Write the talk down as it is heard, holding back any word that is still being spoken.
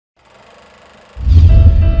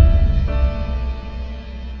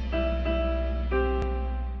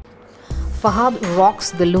Fahadh rocks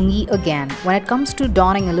the lungi again. When it comes to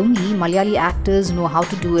donning a lungi, Malayali actors know how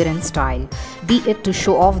to do it in style. Be it to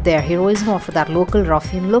show off their heroism or for that local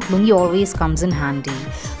ruffian look, lungi always comes in handy.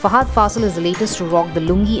 Fahadh Faasil is the latest to rock the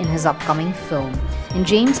lungi in his upcoming film. In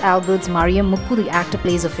James Albert's Mariam Mukku, the actor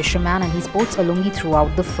plays a fisherman and he sports a lungi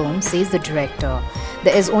throughout the film, says the director.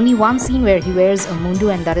 There is only one scene where he wears a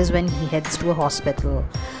mundu, and that is when he heads to a hospital.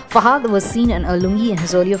 Fahadh was seen in a lungi in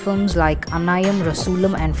his earlier films like Annayam,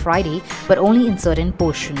 Rasulam and Friday, but only in certain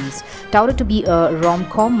portions. Touted to be a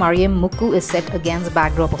rom-com, Mariam Mukku is set against the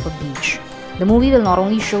backdrop of a beach. The movie will not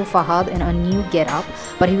only show Fahadh in a new get-up,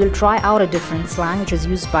 but he will try out a different slang which is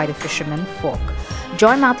used by the fishermen folk.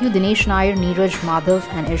 Joy Matthew, Dinesh Nair, Neeraj Madhav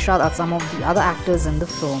and Irshad are some of the other actors in the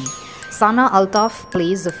film. Sana Altaf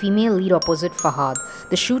plays the female lead opposite Fahadh.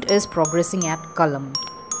 The shoot is progressing at Kalam.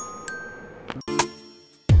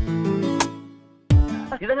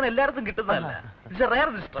 ഇതങ്ങനെ എല്ലായിടത്തും കിട്ടുന്നതല്ല. It's A rare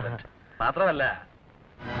instrument. മാത്രമല്ല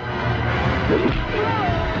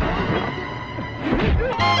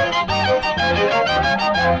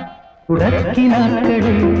ഉടക്കിനാക്കളിൽ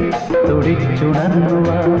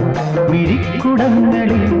തുടിച്ചുണർന്നുവാ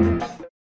മിഴിക്കുടങ്ങളിൽ